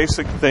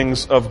basic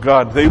things of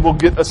God, they will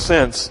get a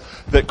sense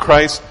that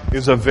Christ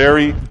is a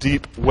very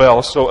deep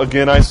well. So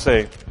again, I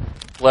say,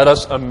 let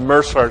us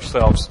immerse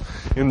ourselves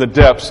in the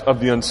depths of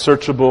the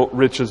unsearchable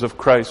riches of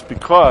Christ,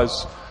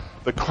 because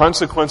the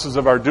consequences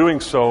of our doing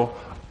so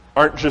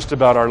aren't just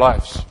about our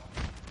lives.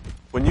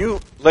 When you,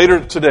 later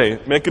today,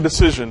 make a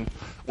decision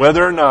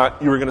whether or not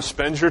you are going to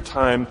spend your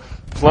time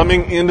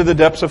plumbing into the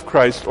depths of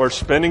Christ or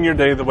spending your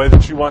day the way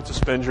that you want to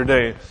spend your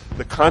day,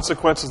 the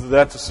consequences of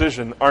that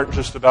decision aren't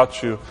just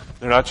about you.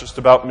 They're not just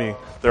about me.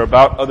 They're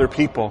about other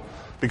people.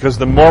 Because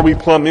the more we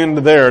plumb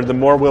into there, the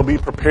more we'll be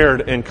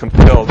prepared and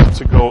compelled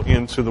to go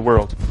into the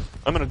world.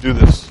 I'm going to do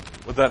this.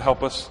 Would that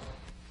help us?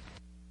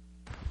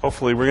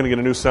 Hopefully, we're going to get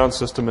a new sound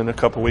system in a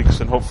couple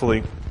weeks, and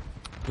hopefully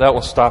that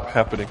will stop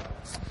happening.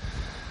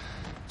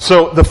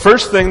 So the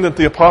first thing that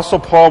the Apostle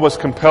Paul was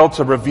compelled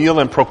to reveal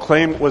and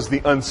proclaim was the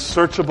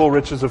unsearchable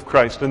riches of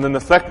Christ. And then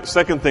the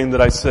second thing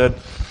that I said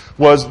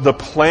was the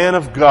plan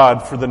of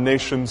God for the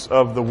nations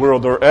of the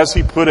world. Or as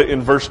he put it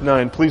in verse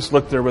 9, please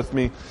look there with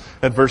me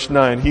at verse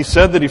 9. He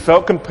said that he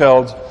felt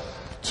compelled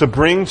to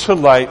bring to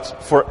light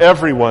for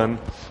everyone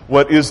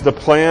what is the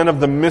plan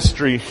of the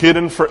mystery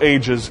hidden for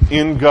ages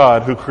in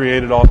God who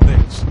created all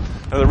things.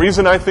 Now the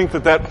reason I think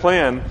that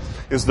plan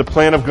is the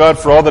plan of God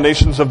for all the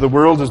nations of the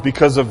world is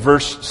because of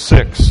verse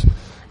 6.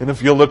 And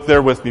if you'll look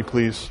there with me,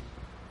 please.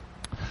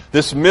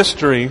 This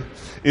mystery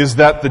is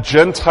that the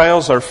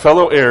Gentiles are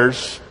fellow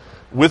heirs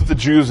with the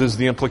Jews, is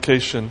the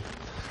implication,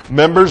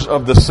 members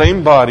of the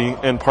same body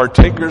and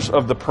partakers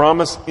of the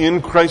promise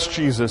in Christ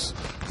Jesus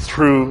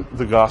through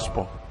the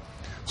gospel.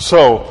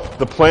 So,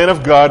 the plan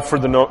of God for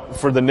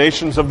the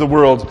nations of the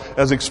world,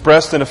 as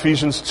expressed in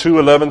Ephesians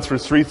 2:11 through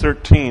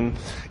 3:13,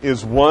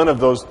 is one of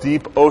those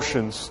deep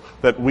oceans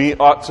that we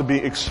ought to be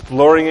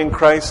exploring in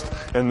Christ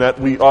and that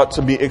we ought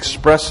to be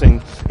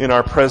expressing in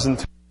our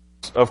presentation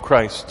of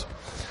Christ.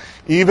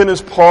 Even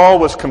as Paul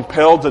was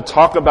compelled to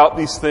talk about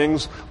these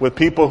things with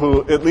people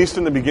who, at least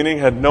in the beginning,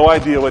 had no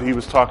idea what he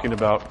was talking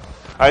about,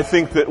 I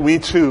think that we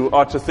too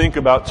ought to think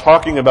about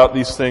talking about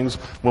these things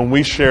when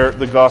we share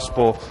the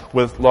gospel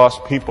with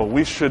lost people.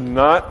 We should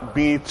not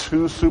be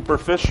too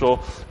superficial,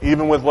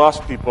 even with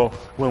lost people,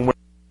 when we're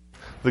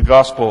sharing the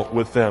gospel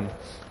with them.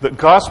 The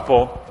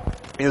gospel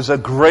is a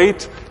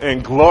great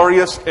and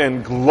glorious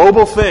and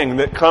global thing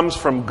that comes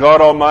from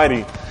God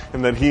Almighty,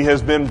 and that He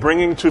has been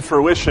bringing to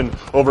fruition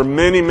over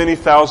many, many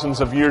thousands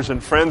of years.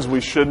 And friends,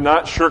 we should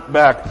not shirk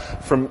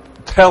back from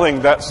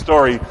telling that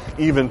story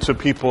even to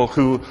people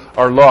who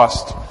are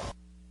lost.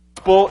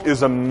 The gospel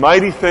is a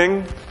mighty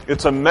thing.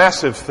 It's a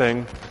massive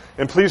thing.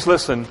 And please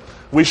listen,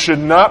 we should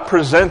not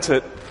present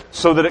it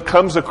so that it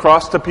comes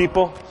across to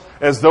people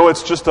as though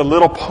it's just a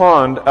little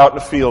pond out in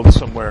a field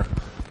somewhere.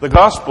 The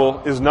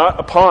gospel is not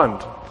a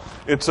pond.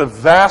 It's a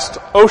vast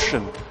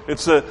ocean.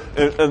 It's a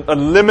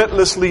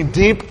limitlessly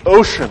deep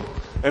ocean.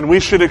 And we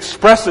should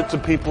express it to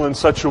people in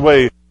such a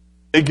way that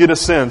they get a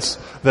sense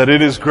that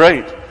it is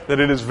great, that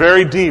it is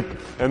very deep,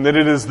 and that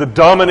it is the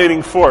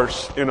dominating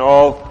force in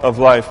all of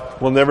life.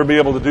 We'll never be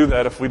able to do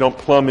that if we don't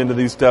plumb into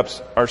these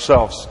depths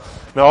ourselves.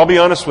 Now, I'll be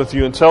honest with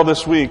you, until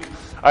this week,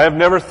 I have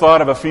never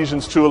thought of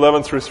Ephesians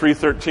 2:11 through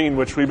 3:13,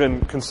 which we've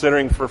been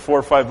considering for 4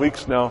 or 5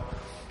 weeks now,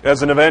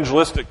 as an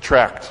evangelistic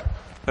tract.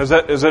 Has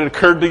it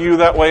occurred to you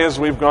that way as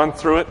we've gone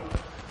through it?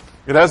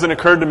 It hasn't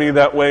occurred to me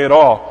that way at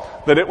all.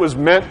 That it was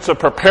meant to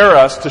prepare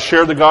us to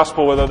share the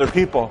gospel with other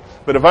people.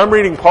 But if I'm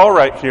reading Paul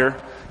right here,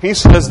 he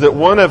says that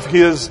one of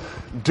his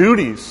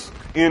duties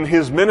in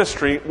his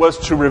ministry was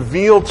to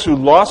reveal to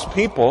lost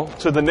people,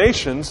 to the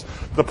nations,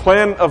 the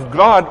plan of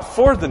God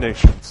for the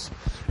nations.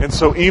 And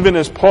so even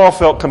as Paul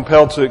felt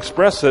compelled to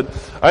express it,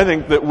 I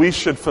think that we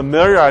should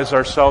familiarize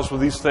ourselves with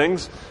these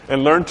things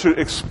and learn to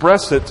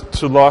express it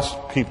to lost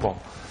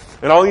people.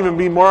 And I'll even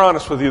be more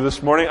honest with you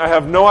this morning. I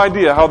have no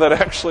idea how that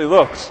actually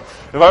looks.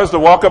 If I was to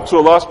walk up to a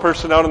lost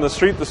person out in the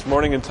street this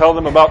morning and tell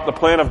them about the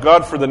plan of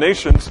God for the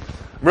nations,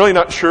 I'm really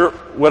not sure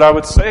what I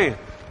would say,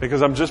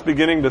 because I'm just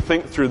beginning to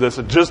think through this.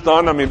 It just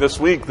dawned on me this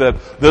week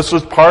that this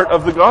was part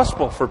of the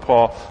gospel for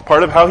Paul,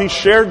 part of how he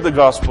shared the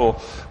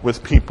gospel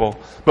with people.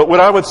 But what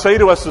I would say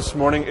to us this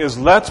morning is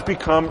let's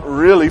become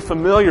really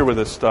familiar with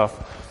this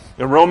stuff.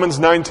 In Romans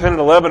 9, 10,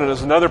 and 11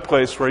 is another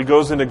place where he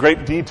goes into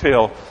great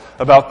detail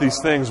about these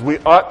things. We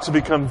ought to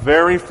become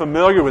very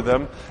familiar with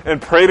them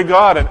and pray to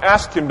God and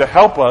ask Him to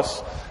help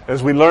us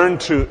as we learn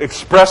to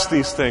express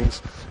these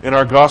things in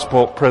our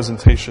gospel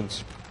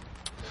presentations.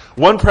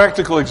 One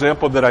practical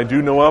example that I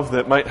do know of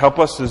that might help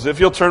us is if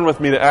you'll turn with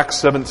me to Acts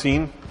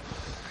 17,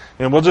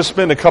 and we'll just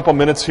spend a couple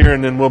minutes here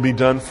and then we'll be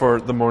done for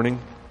the morning.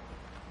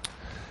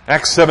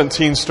 Acts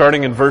 17,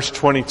 starting in verse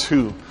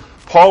 22.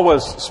 Paul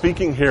was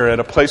speaking here at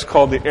a place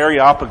called the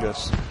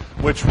Areopagus,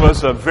 which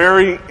was a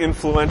very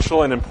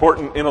influential and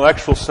important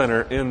intellectual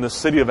center in the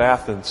city of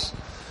Athens.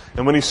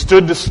 And when he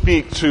stood to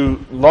speak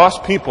to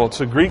lost people,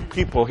 to Greek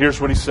people,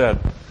 here's what he said,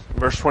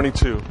 verse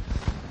 22.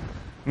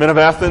 Men of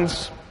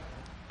Athens,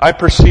 I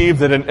perceive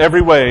that in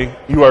every way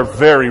you are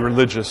very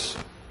religious.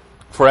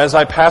 For as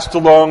I passed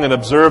along and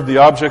observed the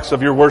objects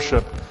of your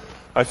worship,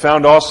 I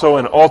found also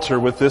an altar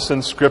with this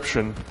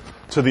inscription,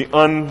 to the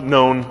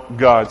unknown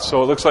God.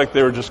 So it looks like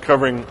they were just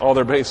covering all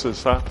their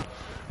bases, huh?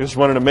 They just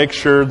wanted to make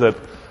sure that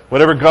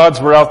whatever gods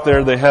were out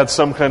there, they had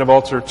some kind of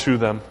altar to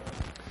them.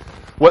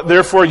 What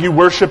therefore you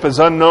worship as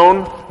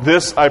unknown,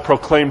 this I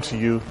proclaim to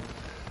you.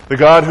 The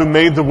God who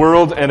made the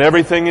world and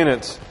everything in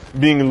it,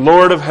 being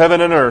Lord of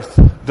heaven and earth,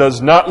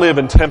 does not live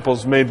in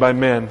temples made by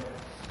men,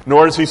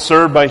 nor is He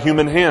served by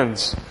human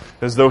hands,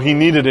 as though He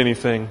needed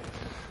anything,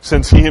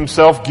 since He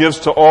Himself gives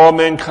to all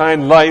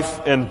mankind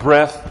life and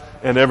breath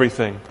and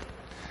everything.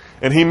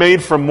 And He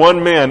made from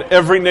one man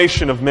every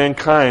nation of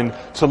mankind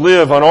to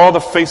live on all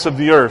the face of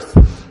the earth,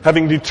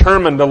 having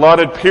determined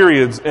allotted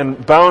periods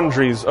and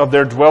boundaries of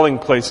their dwelling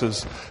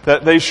places,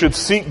 that they should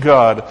seek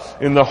God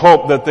in the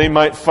hope that they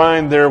might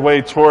find their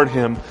way toward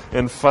Him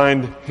and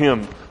find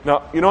Him.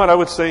 Now, you know what I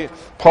would say?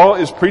 Paul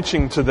is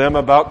preaching to them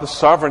about the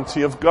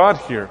sovereignty of God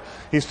here.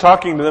 He's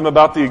talking to them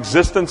about the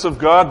existence of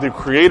God, the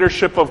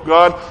creatorship of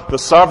God, the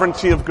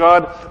sovereignty of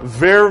God,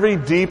 very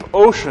deep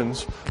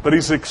oceans, but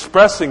he's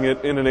expressing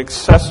it in an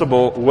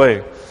accessible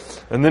way.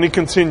 And then he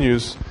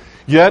continues,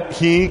 yet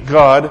He,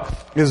 God,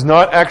 is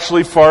not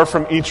actually far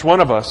from each one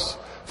of us.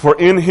 For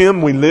in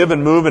Him we live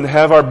and move and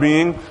have our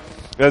being,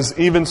 as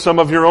even some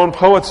of your own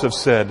poets have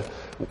said,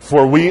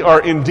 for we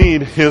are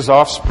indeed His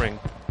offspring.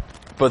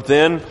 But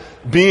then,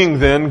 being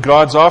then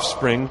God's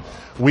offspring,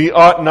 we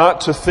ought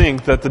not to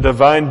think that the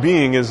divine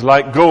being is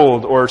like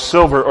gold or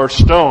silver or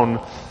stone,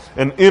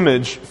 an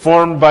image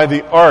formed by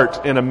the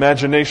art and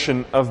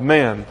imagination of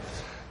man.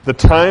 The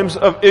times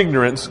of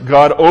ignorance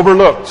God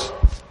overlooked,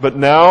 But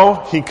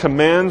now he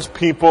commands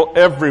people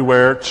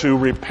everywhere to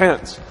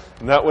repent.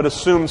 And that would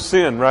assume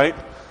sin, right?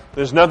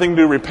 There's nothing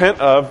to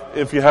repent of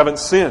if you haven't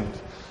sinned.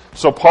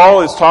 So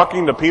Paul is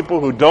talking to people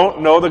who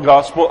don't know the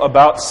gospel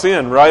about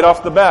sin right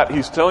off the bat.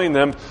 He's telling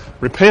them,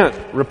 repent,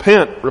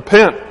 repent,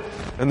 repent.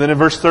 And then in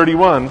verse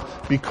 31,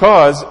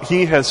 because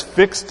he has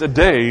fixed a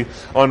day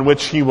on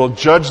which he will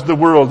judge the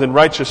world in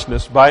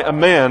righteousness by a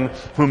man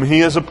whom he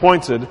has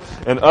appointed,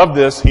 and of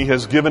this he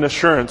has given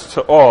assurance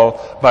to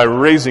all by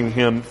raising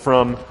him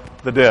from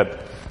the dead.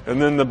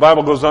 And then the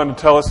Bible goes on to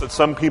tell us that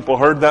some people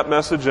heard that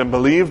message and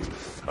believed.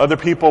 Other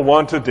people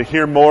wanted to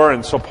hear more,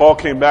 and so Paul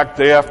came back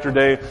day after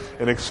day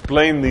and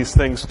explained these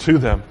things to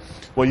them.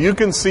 Well, you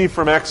can see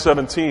from Acts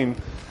 17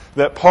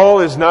 that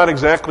Paul is not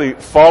exactly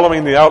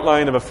following the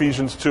outline of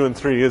Ephesians 2 and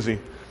 3, is he?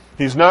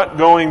 He's not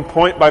going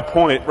point by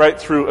point right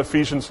through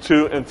Ephesians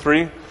 2 and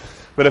 3.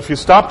 But if you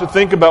stop to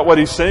think about what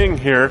he's saying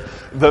here,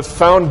 the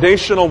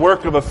foundational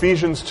work of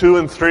Ephesians 2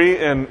 and 3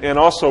 and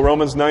also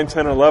Romans 9,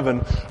 10, and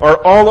 11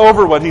 are all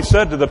over what he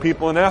said to the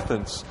people in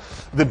Athens.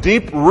 The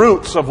deep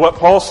roots of what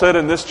Paul said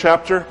in this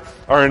chapter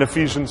are in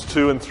Ephesians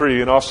 2 and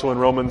 3 and also in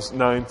Romans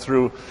 9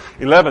 through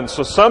 11.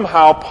 So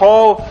somehow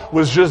Paul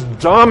was just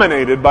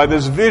dominated by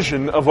this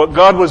vision of what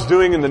God was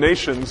doing in the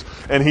nations,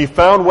 and he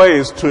found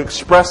ways to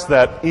express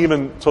that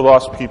even to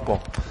lost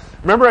people.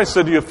 Remember I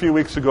said to you a few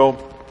weeks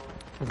ago,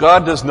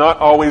 God does not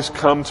always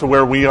come to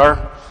where we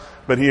are,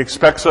 but He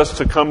expects us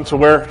to come to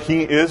where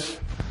He is.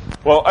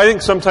 Well, I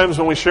think sometimes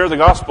when we share the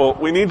gospel,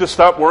 we need to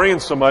stop worrying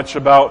so much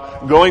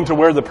about going to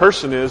where the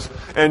person is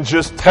and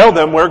just tell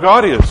them where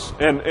God is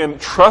and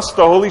trust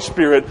the Holy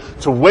Spirit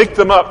to wake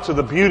them up to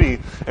the beauty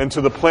and to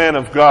the plan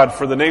of God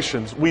for the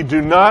nations. We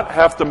do not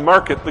have to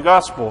market the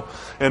gospel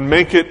and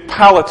make it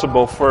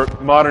palatable for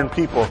modern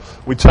people.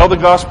 We tell the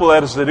gospel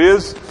as it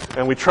is,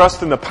 and we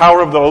trust in the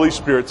power of the Holy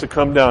Spirit to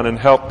come down and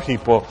help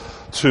people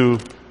to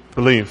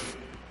believe.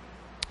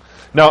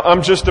 Now,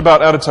 I'm just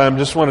about out of time.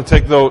 Just want to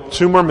take, though,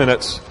 2 more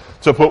minutes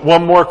to put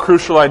one more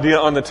crucial idea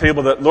on the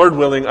table that, Lord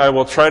willing, I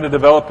will try to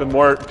develop in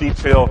more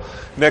detail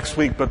next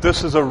week. But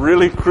this is a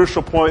really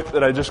crucial point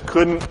that I just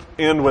couldn't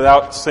end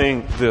without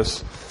saying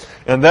this.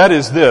 And that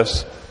is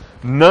this.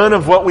 None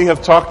of what we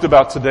have talked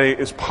about today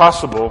is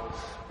possible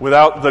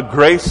without the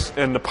grace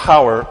and the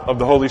power of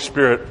the Holy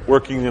Spirit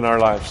working in our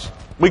lives.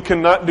 We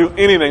cannot do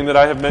anything that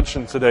I have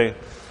mentioned today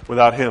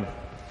without Him.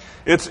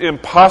 It's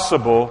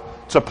impossible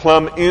to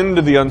plumb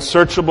into the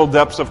unsearchable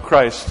depths of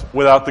Christ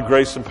without the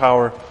grace and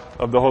power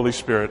of the Holy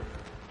Spirit.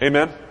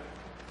 Amen?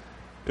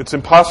 It's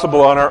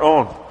impossible on our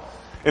own.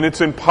 And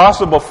it's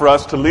impossible for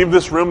us to leave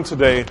this room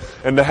today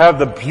and to have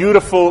the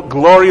beautiful,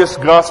 glorious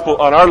gospel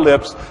on our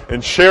lips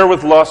and share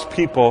with lost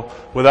people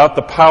without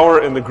the power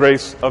and the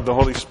grace of the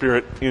Holy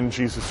Spirit in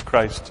Jesus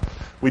Christ.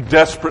 We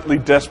desperately,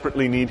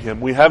 desperately need Him.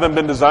 We haven't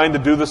been designed to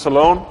do this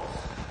alone.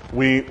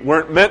 We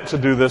weren't meant to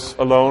do this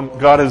alone.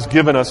 God has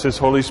given us His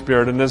Holy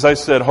Spirit. And as I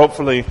said,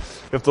 hopefully,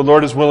 if the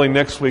Lord is willing,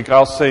 next week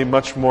I'll say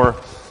much more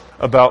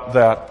about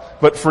that.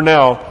 But for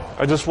now,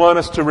 I just want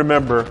us to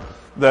remember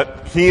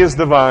that He is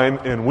the vine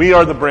and we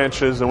are the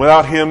branches, and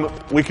without Him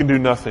we can do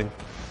nothing.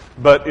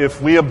 But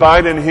if we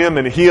abide in Him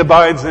and He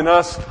abides in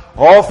us,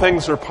 all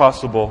things are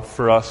possible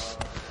for us.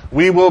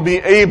 We will be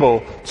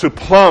able to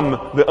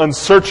plumb the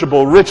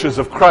unsearchable riches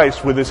of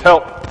Christ with His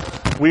help.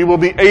 We will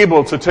be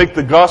able to take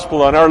the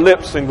gospel on our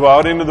lips and go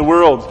out into the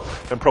world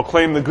and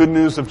proclaim the good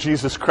news of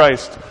Jesus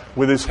Christ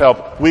with His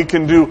help. We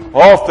can do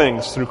all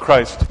things through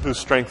Christ who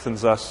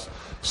strengthens us.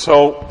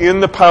 So, in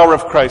the power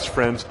of Christ,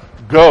 friends,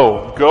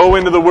 go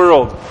into the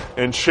world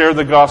and share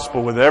the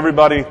gospel with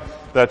everybody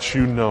that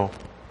you know.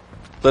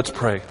 Let's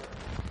pray.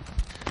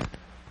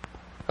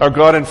 Our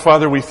God and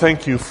Father, we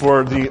thank You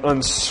for the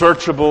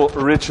unsearchable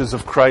riches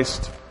of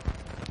Christ.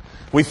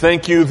 We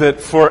thank You that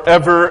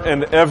forever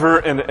and ever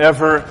and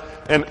ever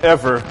and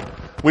ever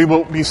we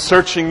will be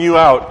searching You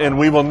out and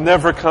we will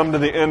never come to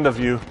the end of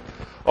You.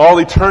 All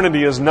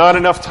eternity is not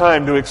enough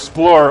time to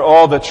explore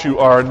all that You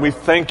are, and we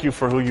thank You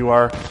for who You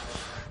are.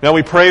 Now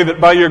we pray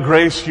that by Your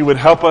grace You would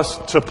help us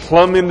to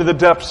plumb into the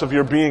depths of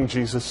Your being,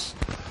 Jesus.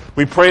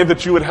 We pray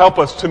that You would help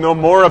us to know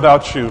more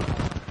about You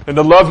and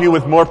to love You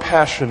with more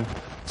passion,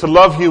 to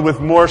love You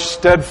with more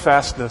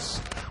steadfastness.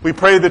 We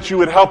pray that You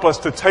would help us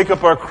to take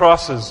up our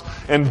crosses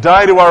and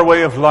die to our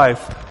way of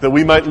life, that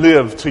we might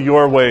live to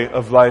Your way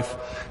of life.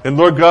 And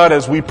Lord God,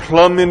 as we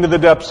plumb into the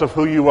depths of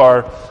who You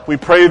are, we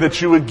pray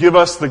that You would give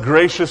us the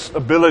gracious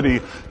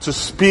ability to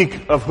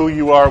speak of who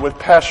You are with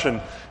passion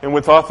and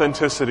with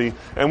authenticity.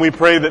 And we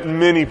pray that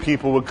many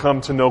people would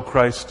come to know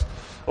Christ.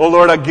 Oh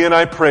Lord, again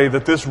I pray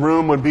that this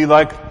room would be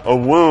like a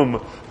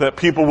womb, that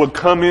people would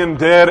come in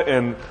dead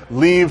and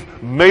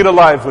leave made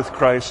alive with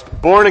Christ,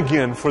 born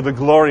again for the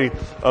glory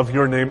of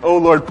Your name. Oh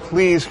Lord,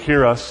 please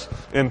hear us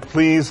and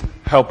please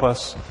help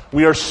us.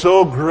 We are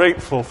so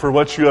grateful for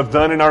what You have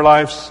done in our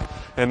lives,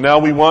 and now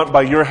we want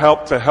by Your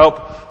help to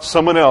help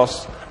someone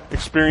else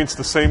experience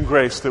the same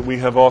grace that we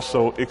have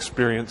also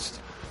experienced.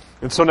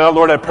 And so now,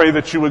 Lord, I pray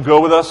that You would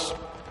go with us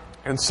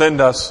and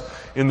send us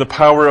in the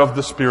power of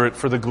the Spirit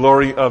for the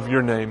glory of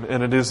your name.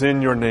 And it is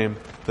in your name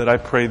that I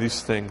pray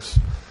these things.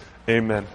 Amen.